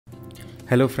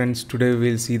Hello friends, today we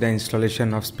will see the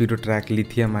installation of Speedotrack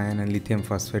Lithium-Ion and Lithium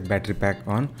Phosphate battery pack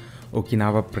on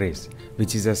Okinawa Praise,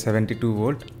 which is a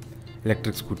 72-volt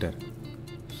electric scooter.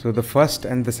 So the first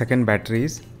and the second battery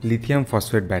is Lithium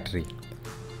Phosphate battery,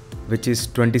 which is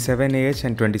 27Ah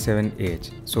and 27Ah.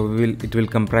 So it will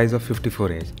comprise of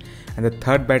 54Ah. And the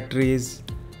third battery is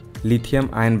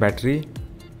Lithium-Ion battery,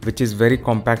 which is very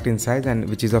compact in size and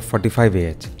which is of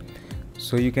 45Ah.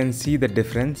 So you can see the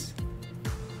difference.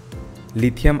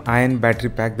 Lithium-ion battery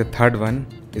pack, the third one,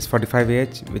 is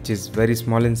 45Ah, which is very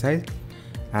small in size,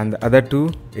 and the other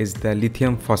two is the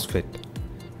lithium phosphate,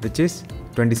 which is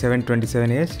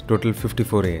 27Ah, total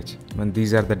 54Ah. And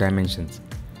these are the dimensions.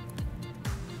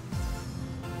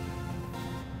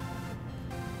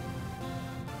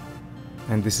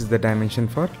 And this is the dimension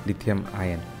for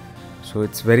lithium-ion. So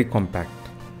it's very compact.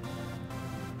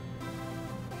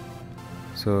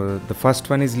 So the first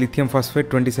one is lithium phosphate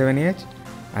 27Ah.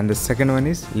 And the second one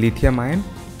is lithium ion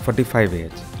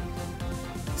 45Ah.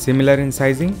 Similar in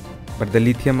sizing, but the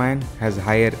lithium ion has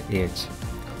higher Ah.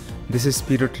 This is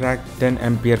Speedotrack 10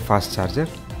 ampere fast charger.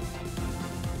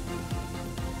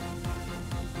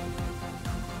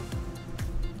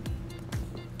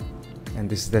 And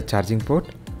this is the charging port.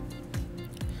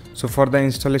 So for the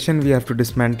installation we have to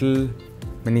dismantle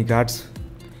many guards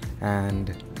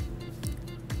and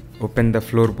open the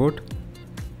floorboard.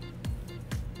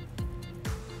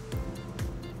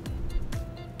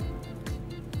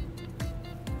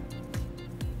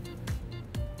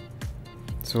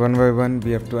 So one by one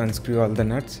we have to unscrew all the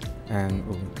nuts and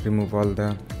remove all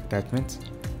the attachments.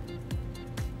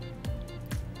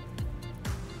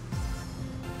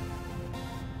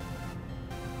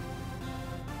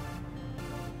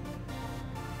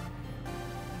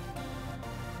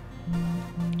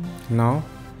 Now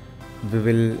we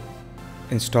will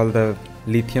install the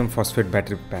lithium phosphate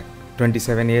battery pack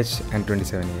 27Ah and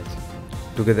 27Ah,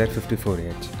 together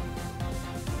 54Ah.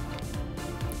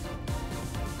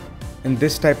 In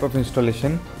this type of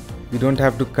installation, you don't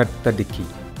have to cut the dicky.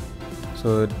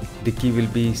 So dicky will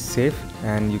be safe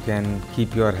and you can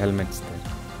keep your helmets there.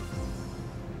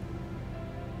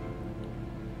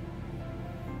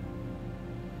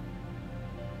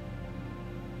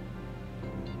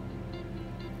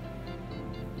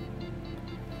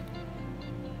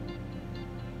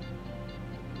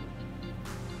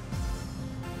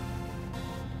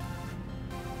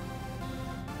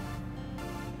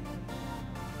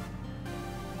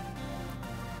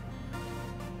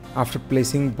 After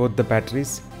placing both the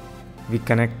batteries, we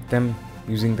connect them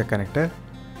using the connector.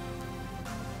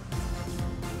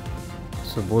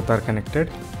 So both are connected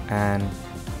and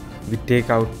we take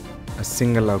out a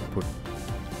single output,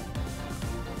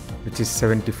 which is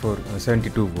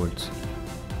 72 volts,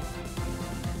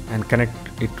 and connect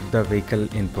it to the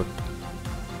vehicle input,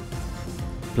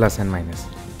 plus and minus.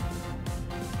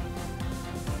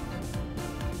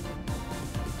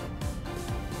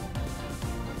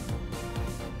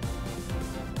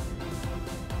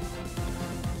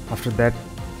 After that,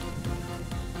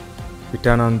 we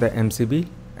turn on the MCB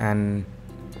and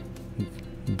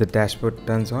the dashboard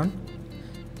turns on.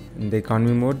 In the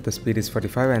economy mode, the speed is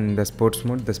 45, and in the sports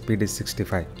mode, the speed is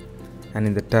 65, and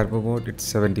in the turbo mode, it's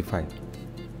 75.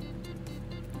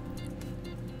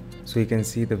 So you can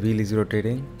see the wheel is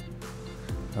rotating.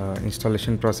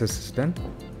 Installation process is done.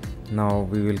 Now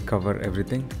we will cover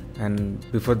everything, and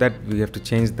before that, we have to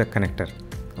change the connector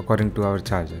according to our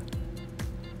charger.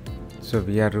 So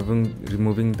we are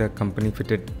removing the company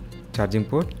fitted charging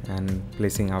port and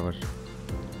placing ours.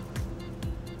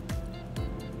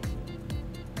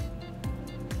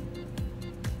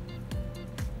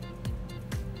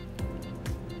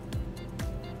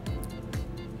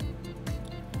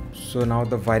 So now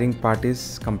the wiring part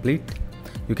is complete.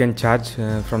 You can charge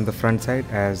from the front side,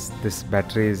 as this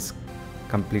battery is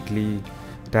completely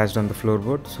attached on the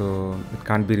floorboard, so it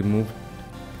can't be removed.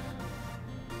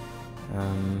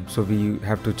 So we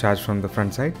have to charge from the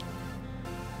front side.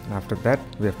 After that,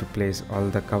 we have to place all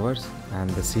the covers and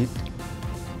the seat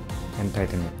and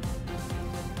tighten it.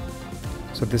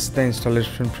 So this is the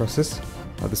installation process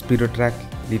of the Speedotrack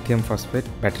Lithium Phosphate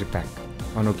battery pack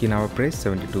on Okinawa Praise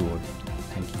 72 volt.